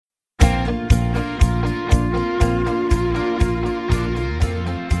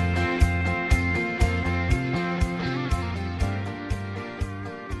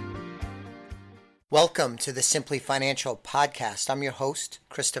Welcome to the Simply Financial podcast. I'm your host,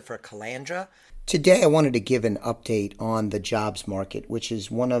 Christopher Calandra. Today I wanted to give an update on the jobs market, which is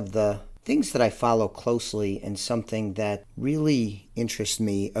one of the things that I follow closely and something that really interests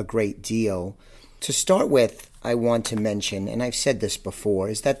me a great deal. To start with, I want to mention, and I've said this before,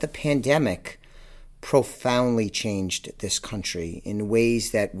 is that the pandemic profoundly changed this country in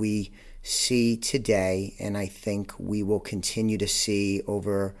ways that we see today, and I think we will continue to see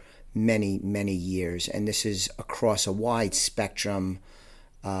over many, many years. And this is across a wide spectrum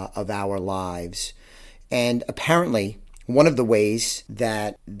of our lives. And apparently, one of the ways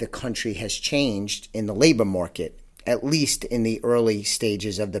that the country has changed in the labor market, at least in the early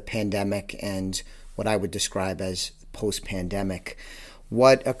stages of the pandemic and what I would describe as post-pandemic,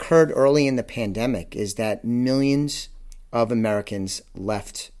 what occurred early in the pandemic is that millions of Americans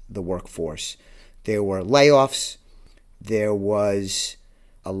left the workforce. There were layoffs. There was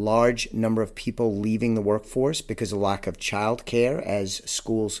a large number of people leaving the workforce because of lack of child care as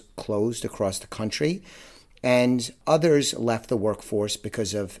schools closed across the country, and others left the workforce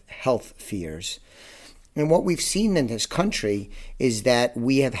because of health fears. And what we've seen in this country is that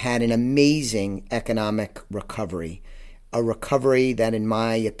we have had an amazing economic recovery, a recovery that, in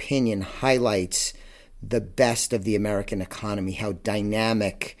my opinion, highlights the best of the American economy, how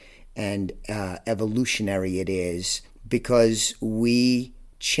dynamic and evolutionary it is, because we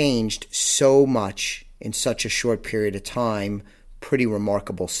changed so much in such a short period of time. Pretty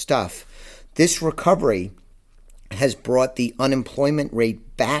remarkable stuff. This recovery has brought the unemployment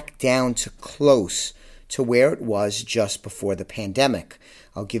rate back down to close to where it was just before the pandemic.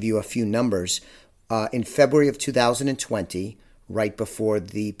 I'll give you a few numbers. In February of 2020, right before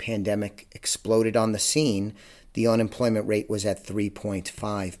the pandemic exploded on the scene, the unemployment rate was at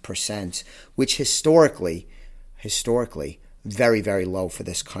 3.5%, which historically, very, very low for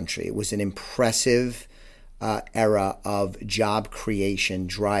this country. It was an impressive era of job creation,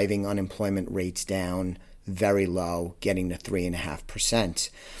 driving unemployment rates down very low, getting to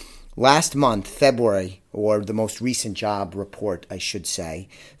 3.5%. Last month, February, or the most recent job report, I should say,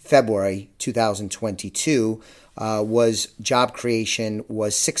 February 2022, was job creation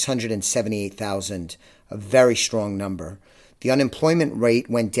was 678,000, a very strong number. The unemployment rate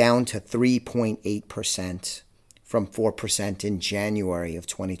went down to 3.8%. from 4% in January of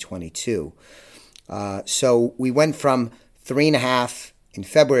 2022. So we went from 3.5% in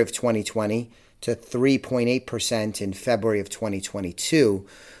February of 2020 to 3.8% in February of 2022.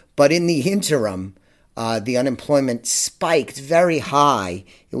 But in the interim, the unemployment spiked very high.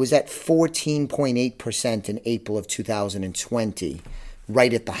 It was at 14.8% in April of 2020,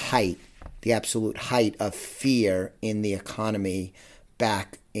 right at the absolute height of fear in the economy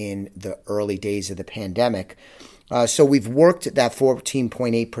back in the early days of the pandemic. So we've worked that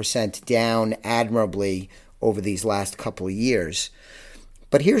 14.8% down admirably over these last couple of years.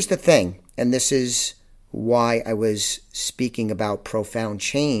 But here's the thing, and this is why I was speaking about profound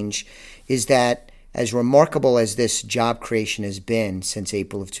change, is that as remarkable as this job creation has been since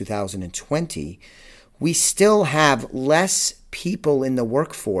April of 2020, we still have less people in the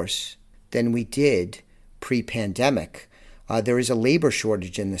workforce than we did pre-pandemic. There is a labor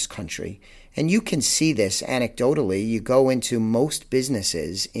shortage in this country. And you can see this anecdotally. You go into most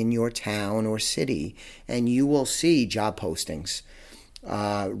businesses in your town or city, and you will see job postings.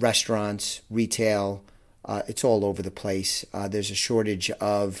 Restaurants, retail, it's all over the place. There's a shortage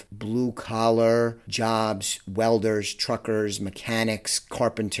of blue-collar jobs, welders, truckers, mechanics,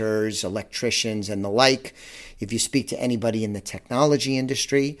 carpenters, electricians, and the like. If you speak to anybody in the technology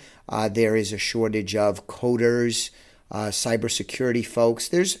industry, there is a shortage of coders, cybersecurity folks.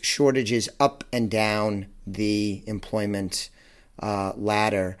 There's shortages up and down the employment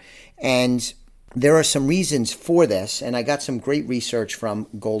ladder. And there are some reasons for this. And I got some great research from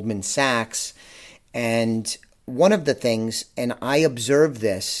Goldman Sachs. And one of the things, and I observe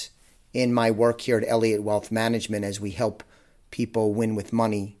this in my work here at Elliott Wealth Management as we help people win with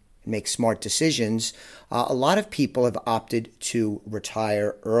money and make smart decisions, a lot of people have opted to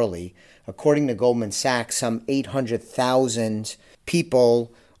retire early. According to Goldman Sachs, some 800,000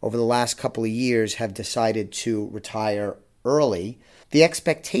 people over the last couple of years have decided to retire early. The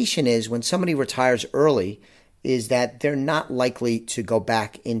expectation is when somebody retires early is that they're not likely to go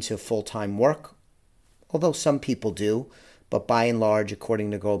back into full-time work, although some people do. But by and large,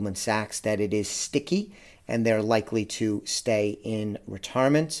 according to Goldman Sachs, that it is sticky and they're likely to stay in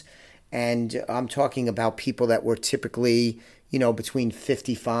retirement. And I'm talking about people that were typically, between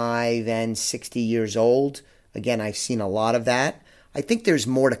 55 and 60 years old. Again, I've seen a lot of that. I think there's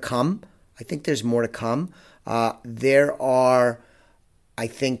more to come. There are I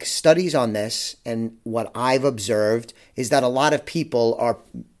think studies on this and what I've observed is that a lot of people are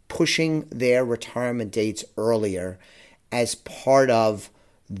pushing their retirement dates earlier as part of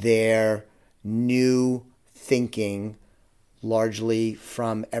their new thinking, largely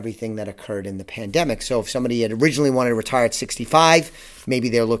from everything that occurred in the pandemic. So if somebody had originally wanted to retire at 65, maybe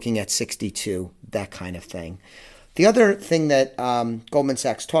they're looking at 62, that kind of thing. The other thing that Goldman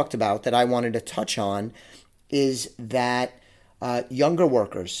Sachs talked about that I wanted to touch on is that younger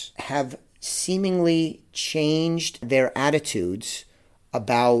workers have seemingly changed their attitudes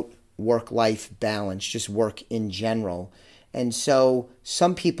about work-life balance, just work in general. And so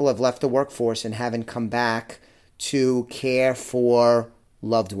some people have left the workforce and haven't come back to care for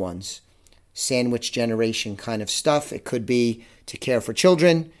loved ones. Sandwich generation kind of stuff. It could be to care for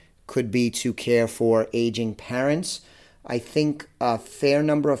children, could be to care for aging parents. I think a fair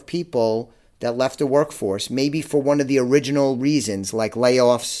number of people that left the workforce, maybe for one of the original reasons like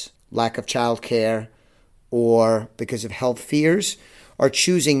layoffs, lack of childcare, or because of health fears, are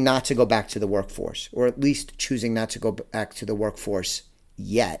choosing not to go back to the workforce, or at least choosing not to go back to the workforce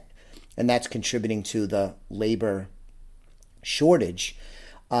yet. And that's contributing to the labor shortage.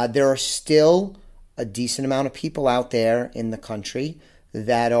 There are still a decent amount of people out there in the country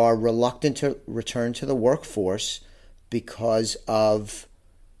that are reluctant to return to the workforce because of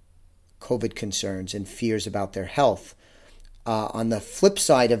COVID concerns and fears about their health. On the flip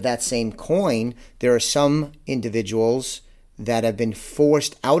side of that same coin, there are some individuals that have been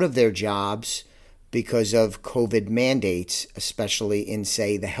forced out of their jobs because of COVID mandates, especially in,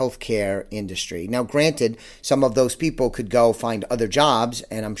 say, the healthcare industry. Now, granted, some of those people could go find other jobs,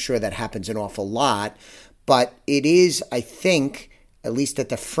 and I'm sure that happens an awful lot, but it is, I think, at least at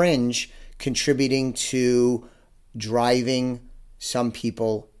the fringe, contributing to driving some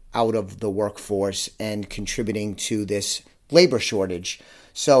people out of the workforce and contributing to this labor shortage.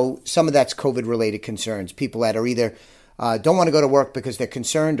 So some of that's COVID-related concerns. People that are either don't want to go to work because they're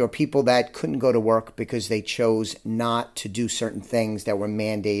concerned, or people that couldn't go to work because they chose not to do certain things that were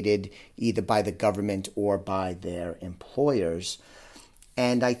mandated either by the government or by their employers.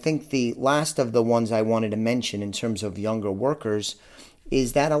 And I think the last of the ones I wanted to mention in terms of younger workers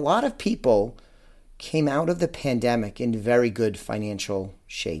is that a lot of people came out of the pandemic in very good financial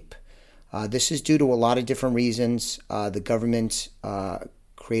shape. This is due to a lot of different reasons. The government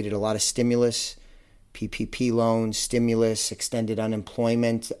created a lot of stimulus, PPP loans, stimulus, extended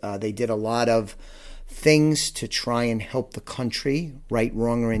unemployment. They did a lot of things to try and help the country, right,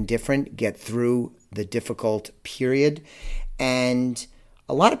 wrong, or indifferent, get through the difficult period. And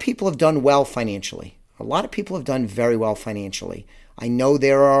a lot of people have done well financially. A lot of people have done very well financially. I know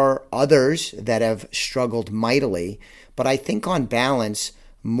there are others that have struggled mightily, but I think on balance,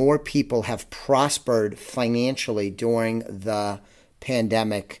 more people have prospered financially during the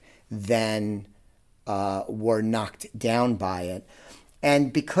pandemic than were knocked down by it.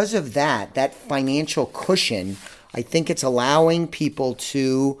 And because of that financial cushion, I think it's allowing people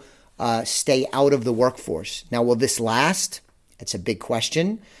to stay out of the workforce. Now, will this last? It's a big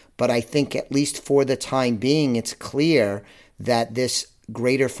question, but I think at least for the time being, it's clear that this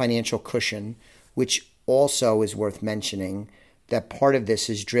greater financial cushion, which also is worth mentioning, that part of this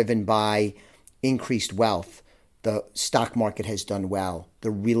is driven by increased wealth. The stock market has done well.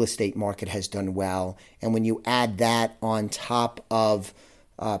 The real estate market has done well. And when you add that on top of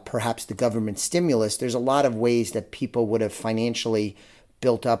perhaps the government stimulus, there's a lot of ways that people would have financially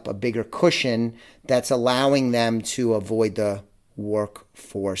built up a bigger cushion that's allowing them to avoid the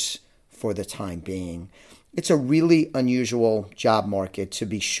workforce for the time being. It's a really unusual job market, to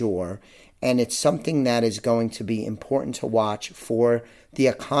be sure. And it's something that is going to be important to watch for the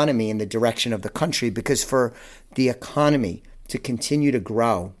economy and the direction of the country, because for the economy to continue to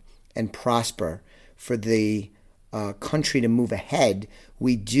grow and prosper, for the country to move ahead,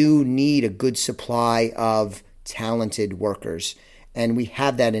 we do need a good supply of talented workers. And we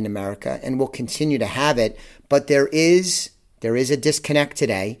have that in America, and we'll continue to have it. But there is a disconnect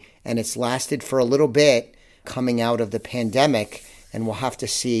today, and it's lasted for a little bit coming out of the pandemic, and we'll have to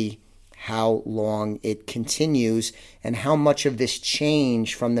see how long it continues and how much of this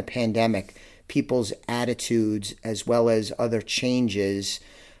change from the pandemic, people's attitudes as well as other changes,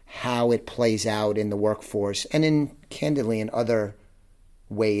 how it plays out in the workforce and candidly in other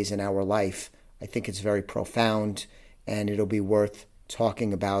ways in our life. I think it's very profound, and it'll be worth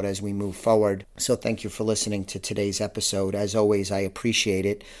talking about as we move forward. So thank you for listening to today's episode. As always, I appreciate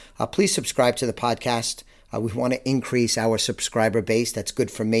it. Please subscribe to the podcast. We want to increase our subscriber base. That's good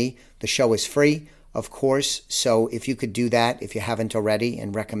for me. The show is free. of course. So if you could do that, if you haven't already,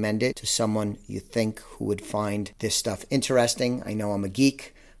 and recommend it to someone you think who would find this stuff interesting. I know I'm a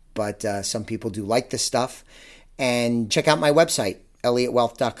geek, but some people do like this stuff. And check out my website,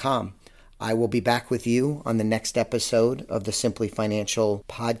 elliottwealth.com. I will be back with you on the next episode of the Simply Financial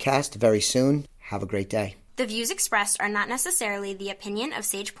podcast very soon. Have a great day. The views expressed are not necessarily the opinion of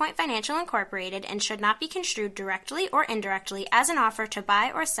SagePoint Financial Incorporated and should not be construed directly or indirectly as an offer to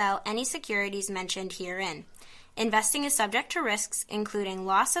buy or sell any securities mentioned herein. Investing is subject to risks, including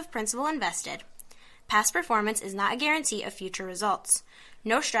loss of principal invested. Past performance is not a guarantee of future results.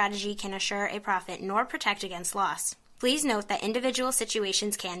 No strategy can assure a profit nor protect against loss. Please note that individual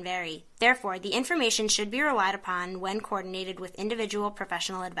situations can vary. Therefore, the information should be relied upon when coordinated with individual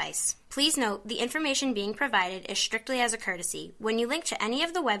professional advice. Please note, the information being provided is strictly as a courtesy. When you link to any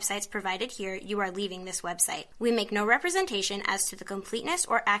of the websites provided here, you are leaving this website. We make no representation as to the completeness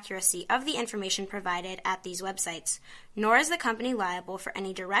or accuracy of the information provided at these websites, nor is the company liable for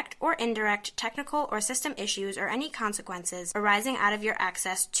any direct or indirect technical or system issues or any consequences arising out of your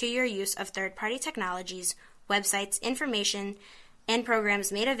access to your use of third-party technologies, websites, information, and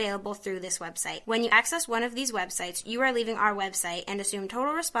programs made available through this website. When you access one of these websites, you are leaving our website and assume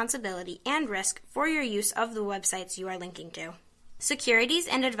total responsibility and risk for your use of the websites you are linking to. Securities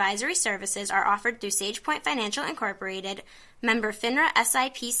and advisory services are offered through SagePoint Financial Incorporated, member FINRA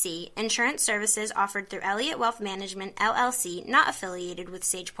SIPC. Insurance services offered through Elliott Wealth Management, LLC, not affiliated with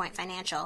SagePoint Financial.